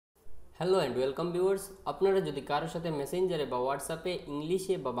Hello and welcome viewers. আপনারা যদি কারোর সাথে মেসেঞ্জারে বা হোয়াটসঅ্যাপে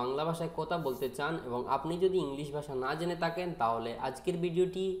ইংলিশে বা বাংলা ভাষায় কথা বলতে চান এবং আপনি যদি ইংলিশ ভাষা না জেনে থাকেন, তাহলে আজকের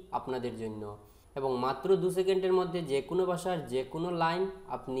ভিডিওটি আপনাদের জন্য। এবং মাত্র 2 সেকেন্ডের মধ্যে যে কোনো ভাষার যে কোনো লাইন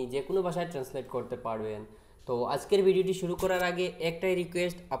আপনি যে কোনো ভাষায় ট্রান্সলেট করতে পারবেন। তো আজকের ভিডিওটি শুরু করার আগে একটাই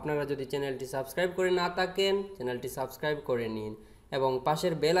রিকোয়েস্ট, আপনারা যদি চ্যানেলটি সাবস্ক্রাইব করে না থাকেন চ্যানেলটি সাবস্ক্রাইব করে নিন এবং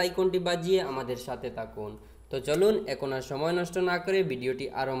পাশের বেল আইকনটি বাজিয়ে আমাদের সাথে থাকুন। তো চলুন এখন আর সময় নষ্ট না করে ভিডিওটি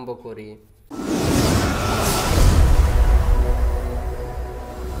আরম্ভ করি।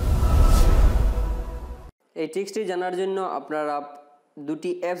 এই ট্রিক্সটি জানার জন্য আপনারা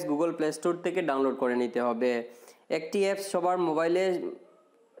দুটি অ্যাপস গুগল প্লে স্টোর থেকে ডাউনলোড করে নিতে হবে। একটি অ্যাপস সবার মোবাইলে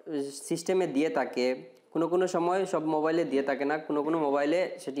সিস্টেমে দিয়ে থাকে, কোনো সময় সব মোবাইলে দিয়ে থাকে না, কোনো মোবাইলে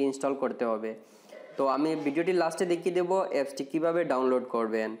সেটি ইনস্টল করতে হবে। তো আমি ভিডিওটি লাস্টে দেখিয়ে দেবো অ্যাপসটি কীভাবে ডাউনলোড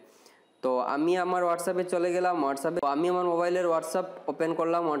করবেন। তো আমি আমার হোয়াটসঅ্যাপে চলে গেলাম। আমি আমার মোবাইলের হোয়াটসঅ্যাপ ওপেন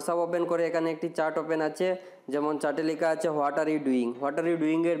করলাম। হোয়াটসঅ্যাপ ওপেন করে এখানে একটি চার্ট ওপেন আছে, যেমন চার্টে লেখা আছে what are you doing. What are you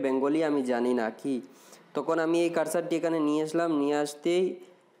ডুইংয়ের Bengali আমি জানি না কি। তখন আমি এই কার্সারটি এখানে নিয়ে আসলাম। নিয়ে আসতেই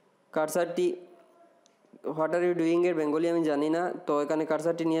কার্সারটি হোয়াট আর ইউ ডুইংয়ের বেঙ্গলি আমি জানি না, তো এখানে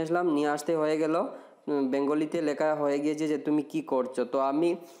কার্সারটি নিয়ে আসলাম। নিয়ে আসতে হয়ে গেল, বেঙ্গলিতে লেখা হয়ে গিয়েছে যে তুমি কি করছো। তো আমি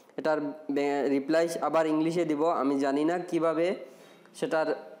এটার রিপ্লাই আবার ইংলিশে দিব। আমি জানি না কিভাবে সেটার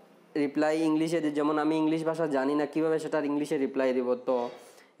রিপ্লাই ইংলিশে, যেমন আমি ইংলিশ ভাষা জানি না কিভাবে সেটার ইংলিশে রিপ্লাই দিব। তো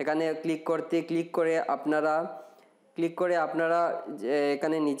এখানে ক্লিক করে আপনারা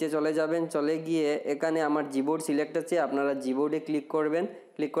এখানে নিচে চলে যাবেন। চলে গিয়ে এখানে আমার জিবোর্ড সিলেক্ট আছে, আপনারা জিবোর্ডে ক্লিক করবেন।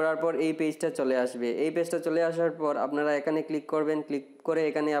 ক্লিক করার পর এই পেজটা চলে আসবে। এই পেজটা চলে আসার পর আপনারা এখানে ক্লিক করবেন। ক্লিক করে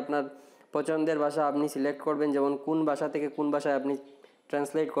এখানে আপনার পছন্দের ভাষা আপনি সিলেক্ট করবেন, যেমন কোন ভাষা থেকে কোন ভাষায় আপনি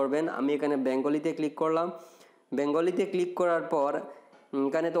ট্রান্সলেট করবেন। আমি এখানে বেঙ্গলিতে ক্লিক করলাম। বেঙ্গলিতে ক্লিক করার পর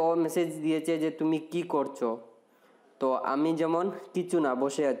এখানে তো মেসেজ দিয়েছে যে তুমি কি করছো। তো আমি যেমন কিছু না,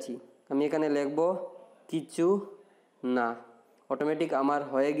 বসে আছি, আমি এখানে লিখব কিছু না। অটোমেটিক আমার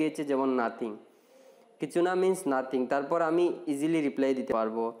হয়ে গিয়েছে যেমন নাথিং। কিছু না মিন্স নাথিং। তারপর আমি ইজিলি রিপ্লাই দিতে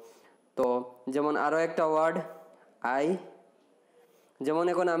পারবো। তো যেমন আরও একটা ওয়ার্ড আই, যেমন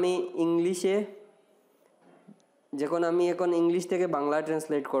এখন আমি ইংলিশ থেকে বাংলা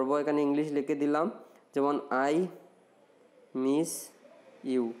ট্রান্সলেট করব। এখানে ইংলিশ লিখে দিলাম, যেমন আই মিস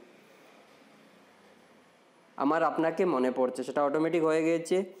ইউ। আমার আপনাকে মনে পড়ছে, সেটা অটোমেটিক হয়ে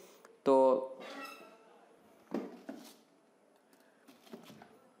গিয়েছে।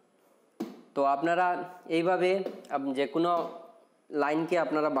 তো আপনারা এইভাবে যে কোনো লাইনকে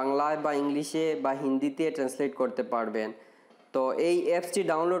আপনারা বাংলায় বা ইংলিশে বা হিন্দিতে ট্রান্সলেট করতে পারবেন। তো এই অ্যাপসটি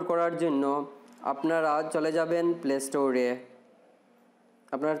ডাউনলোড করার জন্য আপনারা চলে যাবেন প্লে স্টোরে।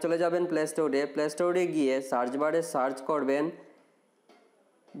 প্লে স্টোরে গিয়ে সার্চ বারে সার্চ করবেন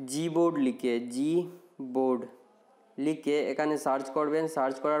বোর্ড লিখে এখানে সার্চ করবেন।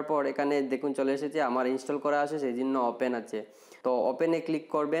 সার্চ করার পর এখানে দেখুন চলে এসেছে, আমার ইনস্টল করা আছে সেই জন্য ওপেন আছে। তো ওপেনে ক্লিক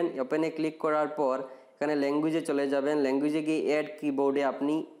করবেন। ওপেনে ক্লিক করার পর এখানে ল্যাঙ্গুয়েজে চলে যাবেন। ল্যাঙ্গুয়েজে গিয়ে অ্যাড কিবোর্ডে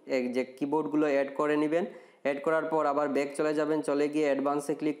আপনি যে কিবোর্ডগুলো অ্যাড করে নেবেন। অ্যাড করার পর আবার ব্যাক চলে যাবেন। চলে গিয়ে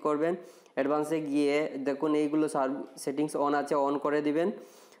অ্যাডভান্সে ক্লিক করবেন। অ্যাডভান্সে গিয়ে দেখুন এইগুলো সেটিংস অন আছে, অন করে দিবেন।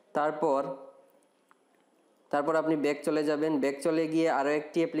 তারপর আপনি ব্যাক চলে যাবেন। ব্যাক চলে গিয়ে আরও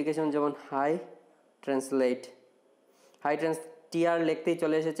একটি অ্যাপ্লিকেশন, যেমন টিআর লিখতেই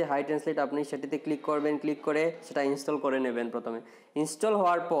চলে এসেছে হাই ট্রান্সলেট। আপনি সেটিতে ক্লিক করবেন। ক্লিক করে সেটা ইনস্টল করে নেবেন। প্রথমে ইনস্টল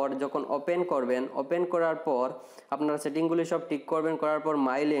হওয়ার পর যখন ওপেন করবেন, ওপেন করার পর আপনারা সেটিংগুলি সব ঠিক করবেন। করার পর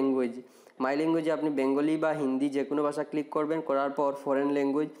মাই ল্যাঙ্গুয়েজে আপনি বেঙ্গলি বা হিন্দি যে কোনো ভাষা ক্লিক করবেন। করার পর ফরেন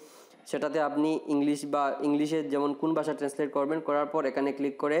ল্যাঙ্গুয়েজ, সেটাতে আপনি ইংলিশে যেমন কোন ভাষা ট্রান্সলেট করবেন। করার পর এখানে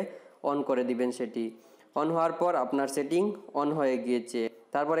ক্লিক করে অন করে দিবেন। সেটি অন হওয়ার পর আপনার সেটিং অন হয়ে গিয়েছে।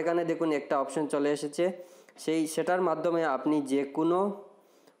 তারপর এখানে দেখুন একটা অপশন চলে এসেছে, সেটার মাধ্যমে আপনি যে কোনো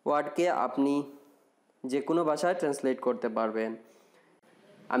ওয়ার্ডকে আপনি যে কোনো ভাষায় ট্রান্সলেট করতে পারবেন।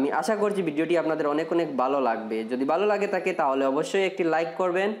 আমি আশা করছি ভিডিওটি আপনাদের অনেক ভালো লাগবে। যদি ভালো লাগে থাকে তাহলে অবশ্যই একটি লাইক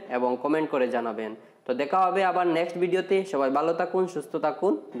করবেন এবং কমেন্ট করে জানাবেন। তো দেখা হবে আবার নেক্সট ভিডিওতে। সবাই ভালো থাকুন, সুস্থ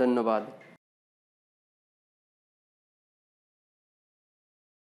থাকুন। ধন্যবাদ।